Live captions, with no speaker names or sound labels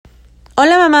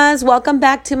Hola mamas, welcome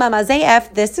back to Mamas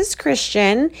AF. This is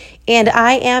Christian and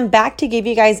I am back to give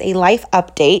you guys a life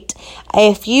update.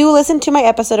 If you listened to my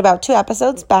episode about 2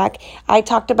 episodes back, I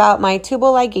talked about my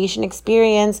tubal ligation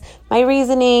experience, my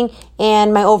reasoning,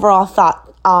 and my overall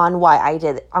thought on why I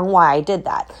did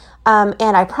that.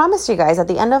 And I promised you guys at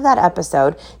the end of that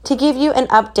episode to give you an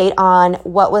update on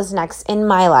what was next in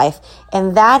my life.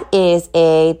 And that is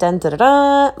a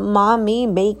mommy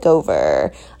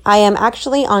makeover. I am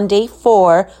actually on day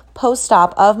 4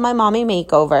 post-op of my mommy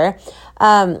makeover.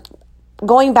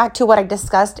 Going back to what I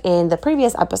discussed in the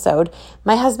previous episode,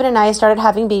 my husband and I started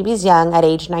having babies young at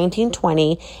age 19,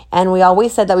 20. And we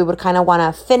always said that we would kind of want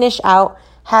to finish out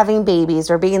having babies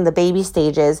or be in the baby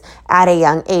stages at a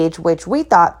young age, which we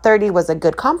thought 30 was a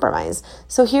good compromise.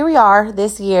 So here we are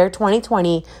this year,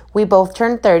 2020, we both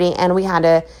turned 30 and we had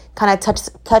to kind of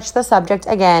touch the subject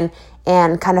again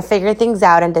and kind of figure things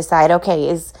out and decide, okay,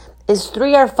 is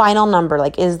 3 our final number?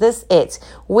 Like, is this it?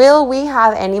 Will we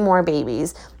have any more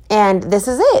babies? And this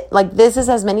is it. Like, this is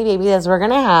as many babies as we're going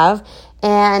to have.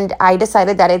 And I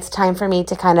decided that it's time for me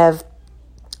to kind of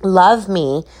love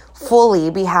me fully,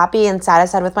 be happy and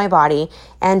satisfied with my body,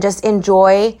 and just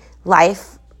enjoy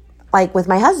life like with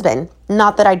my husband.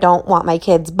 Not that I don't want my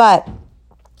kids, but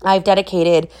I've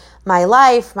dedicated my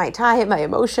life, my time, my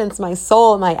emotions, my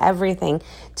soul, my everything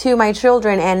to my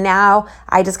children. And now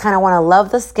I just kind of want to love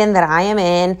the skin that I am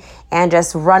in and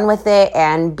just run with it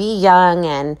and be young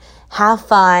and have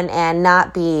fun and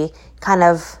not be kind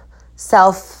of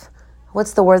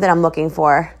what's the word that I'm looking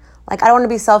for? Like, I don't want to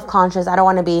be self-conscious. I don't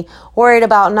want to be worried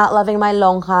about not loving my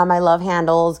lonja, my love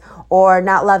handles, or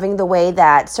not loving the way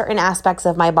that certain aspects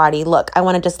of my body look. I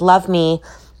want to just love me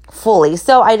fully.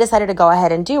 So I decided to go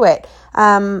ahead and do it.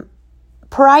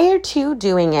 Prior to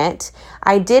doing it,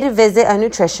 I did visit a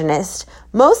nutritionist,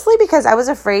 mostly because I was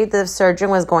afraid the surgeon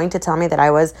was going to tell me that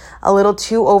I was a little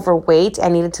too overweight. I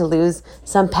needed to lose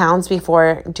some pounds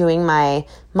before doing my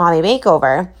mommy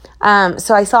makeover.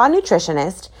 So I saw a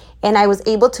nutritionist. And I was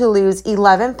able to lose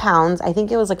 11 pounds. I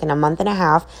think it was like in a month and a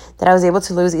half that I was able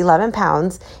to lose 11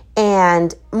 pounds.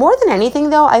 And more than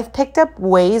anything, though, I've picked up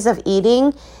ways of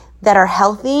eating that are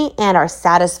healthy and are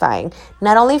satisfying.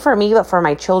 Not only for me, but for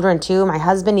my children too. My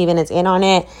husband even is in on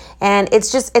it. And it's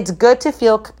good to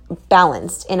feel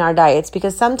balanced in our diets,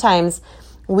 because sometimes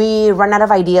we run out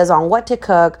of ideas on what to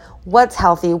cook, what's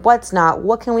healthy, what's not,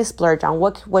 what can we splurge on,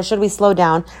 what should we slow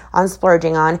down on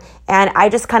splurging on. And I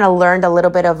just kind of learned a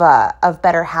little bit of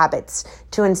better habits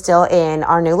to instill in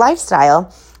our new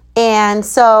lifestyle. And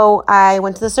so I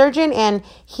went to the surgeon, and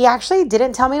he actually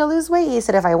didn't tell me to lose weight. He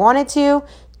said if I wanted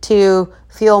to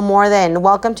feel more than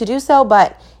welcome to do so.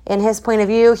 But in his point of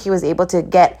view, he was able to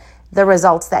get the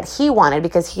results that he wanted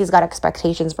because he's got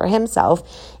expectations for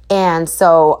himself. And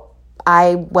so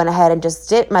I went ahead and just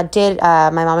did my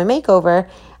mommy makeover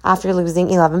after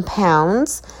losing 11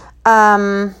 pounds.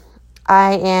 I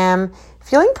am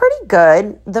feeling pretty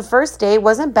good. The first day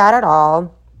wasn't bad at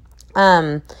all.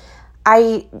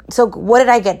 So what did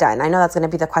I get done? I know that's going to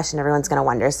be the question everyone's going to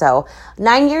wonder. So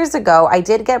 9 years ago, I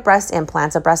did get breast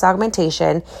implants, a breast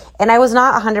augmentation, and I was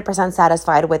not 100%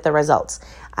 satisfied with the results.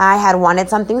 I had wanted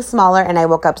something smaller, and I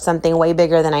woke up something way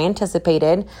bigger than I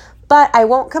anticipated, but I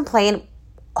won't complain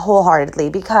wholeheartedly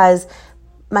because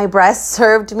my breasts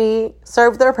served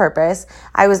their purpose.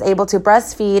 I was able to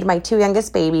breastfeed my 2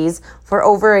 youngest babies for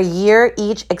over a year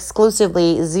each,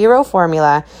 exclusively, 0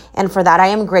 formula. And for that, I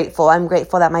am grateful. I'm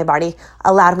grateful that my body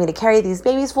allowed me to carry these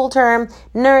babies full term,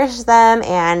 nourish them,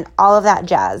 and all of that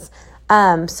jazz.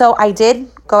 So I did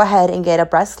go ahead and get a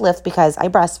breast lift because I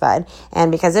breastfed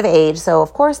and because of age. So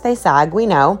of course they sag, we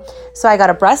know. So I got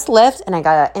a breast lift and I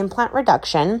got an implant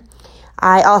reduction.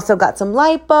 I also got some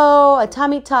lipo, a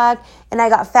tummy tuck, and I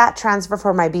got fat transfer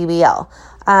for my BBL.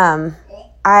 I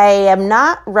am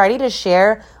not ready to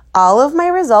share all of my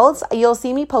results. You'll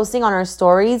see me posting on our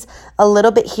stories a little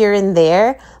bit here and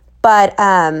there, but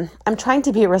I'm trying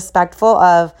to be respectful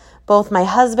of both my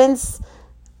husband's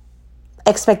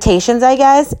expectations, I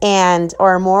guess,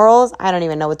 or morals. I don't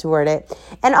even know what to word it.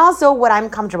 And also what I'm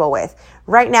comfortable with.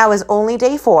 Right now is only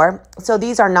day 4. So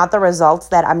these are not the results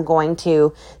that I'm going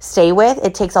to stay with.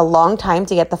 It takes a long time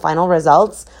to get the final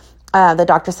results. The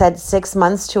doctor said 6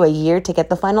 months to a year to get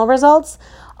the final results.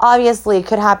 Obviously, it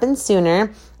could happen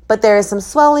sooner, but there is some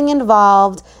swelling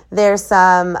involved. There's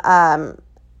some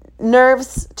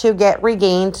nerves to get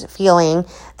regained feeling.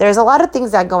 There's a lot of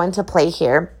things that go into play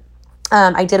here.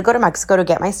 I did go to Mexico to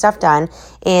get my stuff done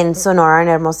in Sonora, in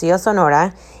Hermosillo,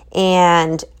 Sonora.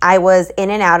 And I was in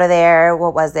and out of there.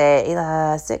 What was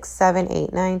it? 6, 7,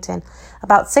 8, 9, 10,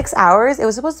 about 6 hours. It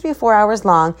was supposed to be 4 hours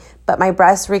long, but my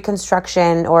breast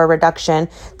reconstruction or reduction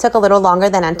took a little longer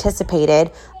than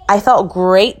anticipated. I felt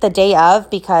great the day of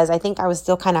because I think I was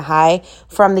still kind of high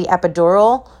from the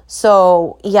epidural.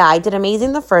 So yeah, I did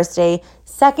amazing the first day.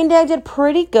 Second day, I did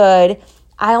pretty good.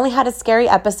 I only had a scary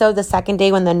episode the second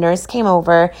day when the nurse came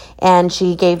over and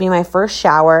she gave me my first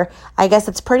shower. I guess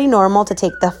it's pretty normal to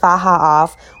take the faja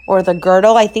off or the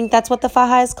girdle. I think that's what the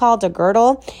faja is called, a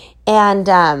girdle.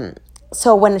 And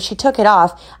so when she took it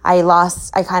off, my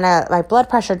blood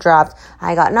pressure dropped.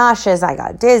 I got nauseous. I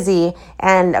got dizzy.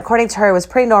 And according to her, it was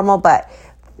pretty normal, but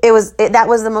that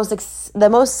was the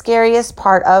most scariest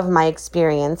part of my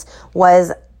experience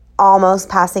was almost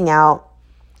passing out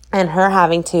and her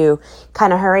having to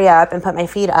kind of hurry up and put my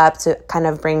feet up to kind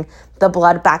of bring the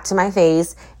blood back to my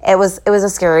face. It was a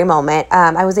scary moment.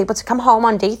 I was able to come home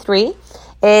on day 3.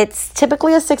 It's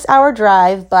typically a 6-hour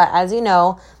drive, but as you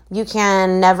know, you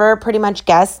can never pretty much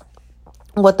guess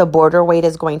what the border wait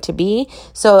is going to be.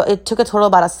 So it took a total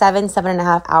about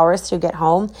 7.5 hours to get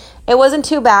home. It wasn't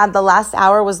too bad. The last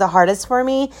hour was the hardest for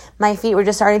me. My feet were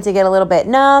just starting to get a little bit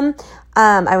numb.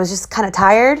 I was just kind of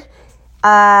tired.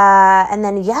 And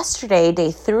then yesterday,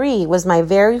 day 3, was my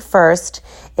very first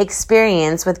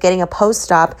experience with getting a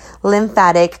post-op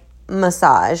lymphatic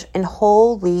massage, and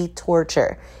holy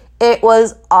torture. It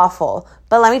was awful.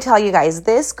 But let me tell you guys,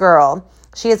 this girl,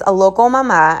 she is a local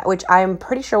mama, which I'm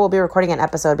pretty sure we'll be recording an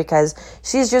episode because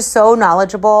she's just so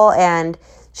knowledgeable and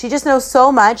she just knows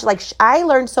so much. Like, I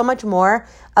learned so much more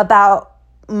about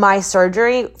my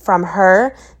surgery from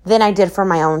her than I did from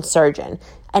my own surgeon.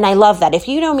 And I love that. If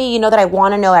you know me, you know that I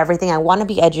want to know everything. I want to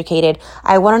be educated.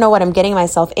 I want to know what I'm getting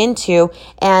myself into.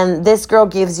 And this girl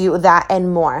gives you that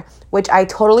and more, which I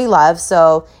totally love.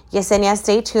 So Yesenia,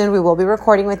 stay tuned. We will be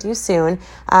recording with you soon.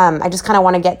 I just kind of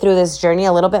want to get through this journey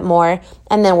a little bit more,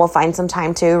 and then we'll find some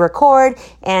time to record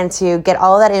and to get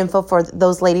all of that info for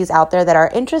those ladies out there that are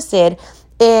interested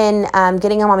in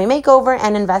getting a mommy makeover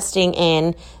and investing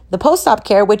in the post-op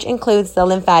care, which includes the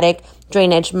lymphatic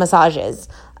drainage massages.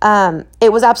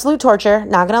 It was absolute torture,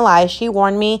 not gonna lie. She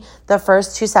warned me the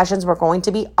first 2 sessions were going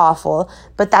to be awful,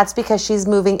 but that's because she's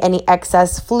moving any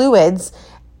excess fluids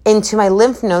into my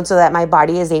lymph nodes so that my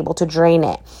body is able to drain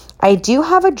it. I do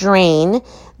have a drain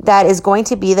that is going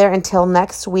to be there until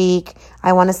next week.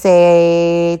 I want to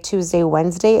say Tuesday,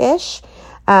 Wednesday-ish.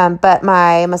 But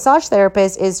my massage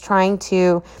therapist is trying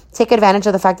to take advantage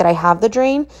of the fact that I have the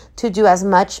drain to do as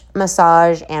much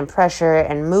massage and pressure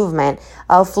and movement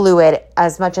of fluid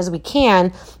as much as we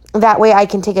can. That way I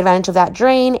can take advantage of that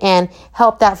drain and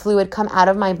help that fluid come out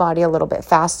of my body a little bit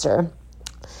faster.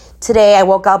 Today, I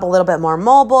woke up a little bit more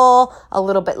mobile, a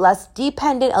little bit less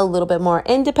dependent, a little bit more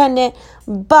independent,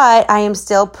 but I am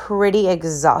still pretty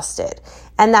exhausted.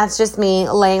 And that's just me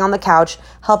laying on the couch,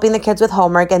 helping the kids with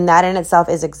homework, and that in itself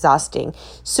is exhausting.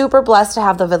 Super blessed to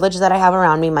have the village that I have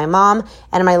around me. My mom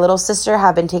and my little sister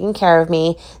have been taking care of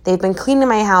me. They've been cleaning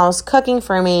my house, cooking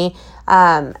for me,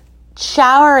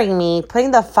 showering me,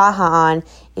 putting the faja on.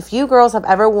 If you girls have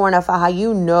ever worn a faja,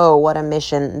 you know what a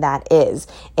mission that is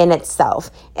in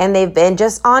itself. And they've been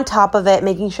just on top of it,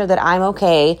 making sure that I'm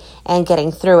okay and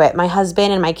getting through it. My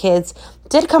husband and my kids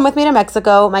did come with me to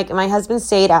Mexico. My husband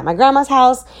stayed at my grandma's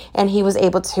house, and he was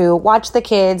able to watch the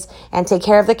kids and take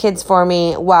care of the kids for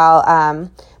me while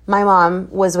my mom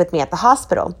was with me at the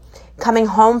hospital. Coming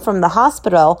home from the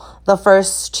hospital, the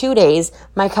first 2 days,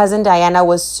 my cousin Diana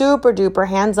was super duper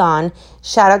hands-on.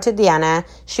 Shout out to Diana.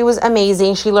 She was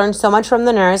amazing. She learned so much from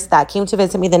the nurse that came to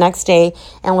visit me the next day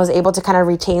and was able to kind of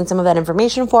retain some of that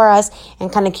information for us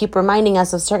and kind of keep reminding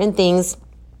us of certain things,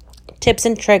 tips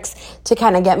and tricks to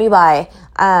kind of get me by.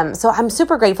 So I'm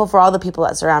super grateful for all the people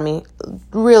that surround me.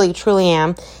 Really, truly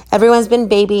am. Everyone's been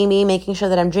babying me, making sure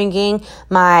that I'm drinking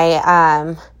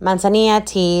my manzanilla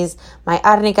teas, my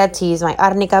arnica teas, my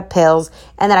arnica pills,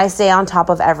 and that I stay on top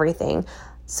of everything.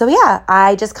 So yeah,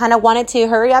 I just kind of wanted to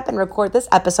hurry up and record this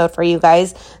episode for you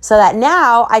guys so that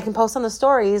now I can post on the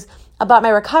stories about my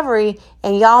recovery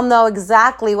and y'all know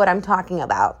exactly what I'm talking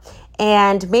about.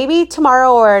 And maybe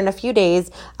tomorrow or in a few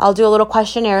days, I'll do a little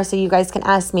questionnaire so you guys can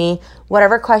ask me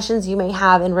whatever questions you may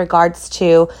have in regards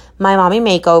to my mommy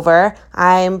makeover.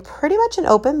 I'm pretty much an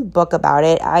open book about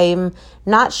it. I'm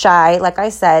not shy. Like I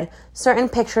said, certain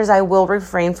pictures I will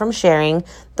refrain from sharing.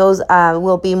 Those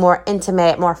will be more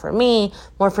intimate, more for me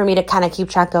to kind of keep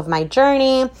track of my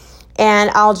journey.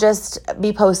 And I'll just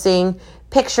be posting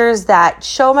pictures that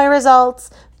show my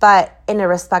results, but in a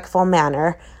respectful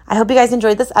manner. I hope you guys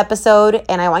enjoyed this episode,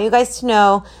 and I want you guys to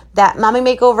know that mommy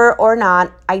makeover or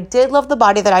not, I did love the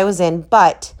body that I was in,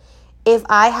 but if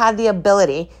I had the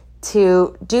ability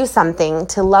to do something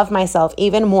to love myself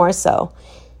even more so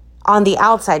on the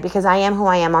outside, because I am who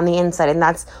I am on the inside, and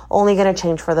that's only going to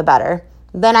change for the better.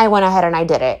 Then I went ahead and I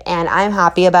did it, and I'm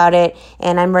happy about it,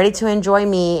 and I'm ready to enjoy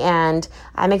me, and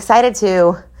I'm excited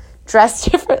to dress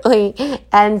differently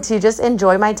and to just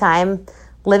enjoy my time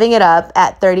living it up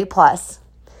at 30 plus.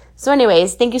 So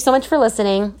anyways, thank you so much for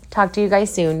listening. Talk to you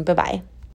guys soon. Bye-bye.